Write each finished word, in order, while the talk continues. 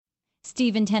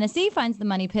Steve in Tennessee finds the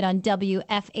Money Pit on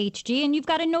WFHG, and you've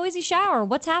got a noisy shower.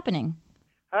 What's happening?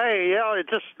 Hey, yeah, it's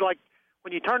just like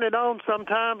when you turn it on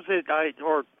sometimes,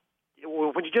 or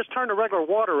when you just turn the regular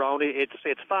water on,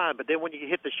 it's fine. But then when you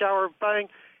hit the shower thing,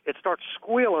 it starts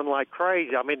squealing like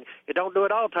crazy. I mean, it don't do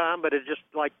it all the time, but it just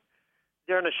like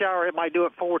during the shower, it might do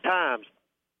it 4 times.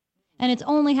 And it's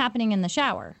only happening in the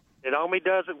shower? It only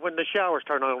does it when the shower's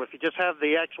turned on. If you just have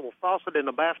the actual faucet in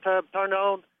the bathtub turned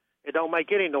on, it don't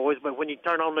make any noise. But when you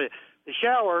turn on the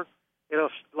shower, it'll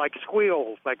like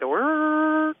squeal, like a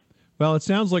whirr. Well, it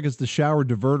sounds like it's the shower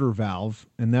diverter valve,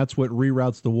 and that's what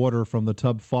reroutes the water from the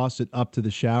tub faucet up to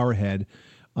the shower head.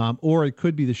 Or it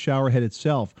could be the shower head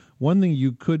itself. One thing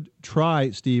you could try,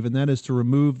 Steve, and that is to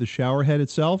remove the shower head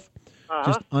itself.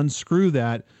 Just unscrew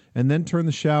that, and then turn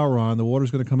the shower on. The water's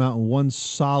going to come out in one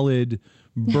solid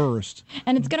burst.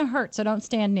 And it's going to hurt, so don't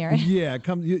stand near it. Yeah,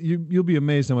 you'll be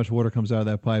amazed how much water comes out of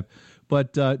that pipe.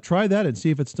 But try that and see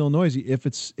if it's still noisy. If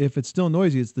it's still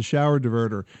noisy, it's the shower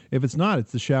diverter. If it's not,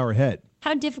 it's the shower head.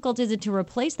 How difficult is it to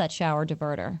replace that shower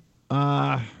diverter?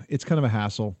 It's kind of a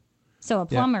hassle. So a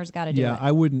plumber's got to do it. Yeah,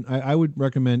 I would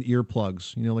recommend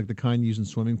earplugs, like the kind used in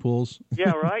swimming pools.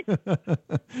 Yeah, right. So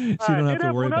you don't have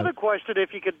to worry about it. Another question,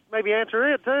 if you could maybe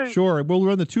answer it, too. Sure. We'll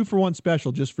run the 2-for-1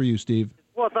 special just for you, Steve.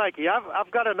 Well, thank you. I've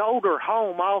got an older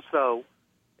home also,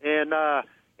 and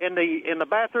in the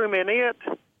bathroom in it,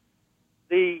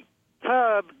 the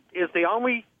tub is the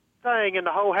only thing in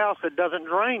the whole house that doesn't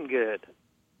drain good.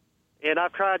 And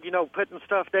I've tried, putting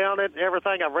stuff down it and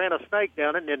everything. I've ran a snake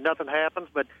down it, and nothing happens.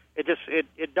 But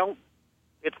it don't.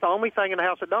 It's the only thing in the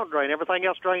house that don't drain. Everything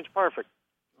else drains perfect.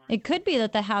 It could be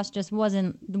that the house just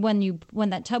wasn't when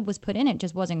that tub was put in. It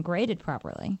just wasn't graded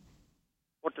properly.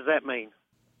 What does that mean?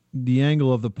 The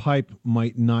angle of the pipe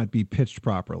might not be pitched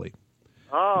properly.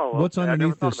 Oh, what's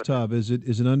underneath this tub? Is it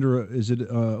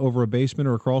over a basement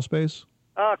or a crawl space?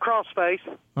 Crawl space.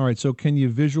 All right. So can you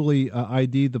visually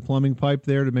ID the plumbing pipe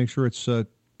there to make sure it's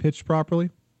pitched properly?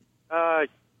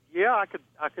 Yeah, I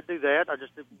could do that. I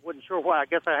just wasn't sure why. I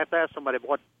guess I have to ask somebody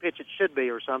what pitch it should be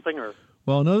or something. Or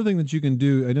well, another thing that you can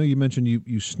do. I know you mentioned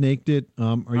you snaked it.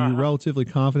 Are you relatively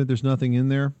confident there's nothing in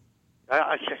there?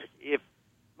 If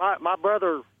my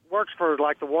brother works for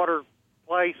like the water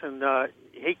place, and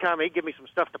he'd give me some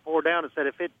stuff to pour down, and said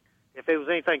if there was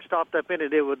anything stopped up in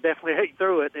it, it would definitely eat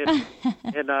through it. And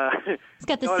it's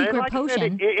got the secret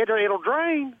potion. It'll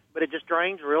drain, but it just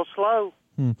drains real slow.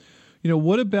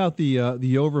 What about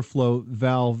the overflow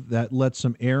valve that lets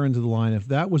some air into the line? If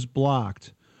that was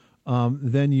blocked,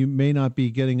 then you may not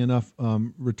be getting enough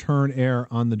return air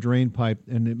on the drain pipe,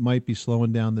 and it might be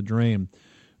slowing down the drain.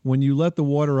 When you let the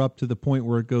water up to the point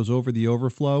where it goes over the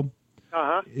overflow,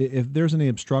 if there's any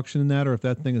obstruction in that, or if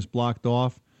that thing is blocked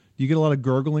off, do you get a lot of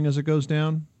gurgling as it goes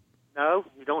down? No,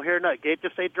 you don't hear nothing.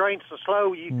 It drains so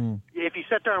slow. If you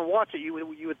sit there and watch it, you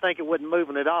would think it wasn't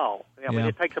moving at all. I mean,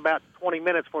 it takes about 20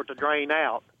 minutes for it to drain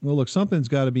out. Well, look, something's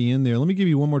got to be in there. Let me give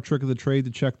you one more trick of the trade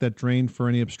to check that drain for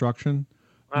any obstruction.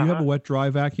 Do you have a wet-dry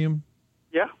vacuum?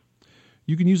 Yeah.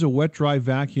 You can use a wet-dry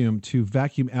vacuum to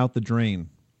vacuum out the drain.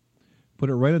 Put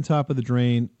it right on top of the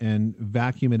drain and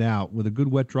vacuum it out. With a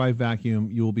good wet-dry vacuum,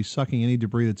 you will be sucking any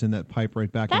debris that's in that pipe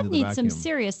right back into the vacuum. That needs some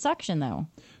serious suction, though.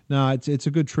 No, it's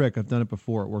a good trick. I've done it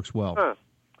before. It works well. Huh.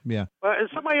 Yeah. Well, and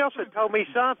somebody else had told me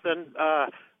something,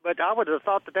 but I would have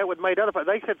thought that would have made other.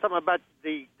 They said something about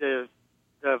the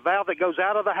valve that goes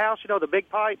out of the house. The big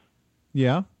pipe.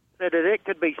 Yeah. Said that it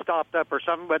could be stopped up or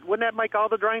something. But wouldn't that make all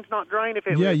the drains not drain if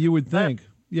it? Yeah, you would think.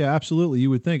 Yeah, absolutely. You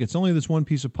would think. It's only this one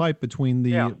piece of pipe between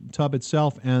the tub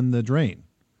itself and the drain.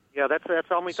 Yeah, that's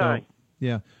the only thing.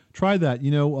 Yeah. Try that.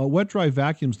 Wet-dry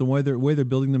vacuums, the way they're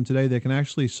building them today, they can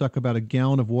actually suck about a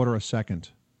gallon of water a second.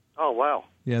 Oh, wow.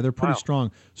 Yeah, they're pretty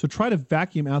strong. So try to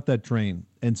vacuum out that drain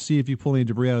and see if you pull any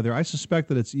debris out of there. I suspect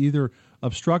that it's either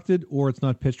obstructed or it's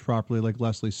not pitched properly, like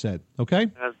Leslie said.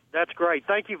 Okay? That's great.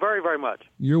 Thank you very, very much.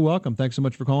 You're welcome. Thanks so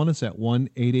much for calling us at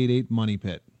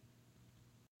 1-888-MONEY-PIT.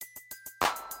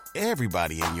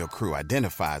 Everybody in your crew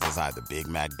identifies as either Big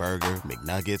Mac Burger,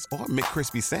 McNuggets, or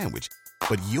McCrispy Sandwich.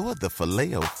 But you're the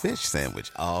Filet-O-Fish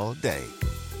Sandwich all day.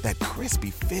 That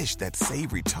crispy fish, that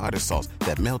savory tartar sauce,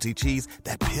 that melty cheese,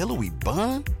 that pillowy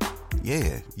bun.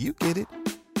 Yeah, you get it.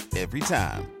 Every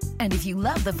time. And if you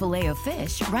love the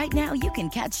Filet-O-Fish, right now you can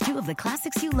catch 2 of the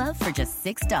classics you love for just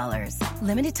 $6.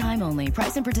 Limited time only.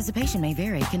 Price and participation may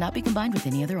vary. Cannot be combined with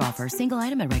any other offer. Single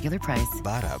item at regular price.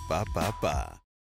 Ba-da-ba-ba-ba.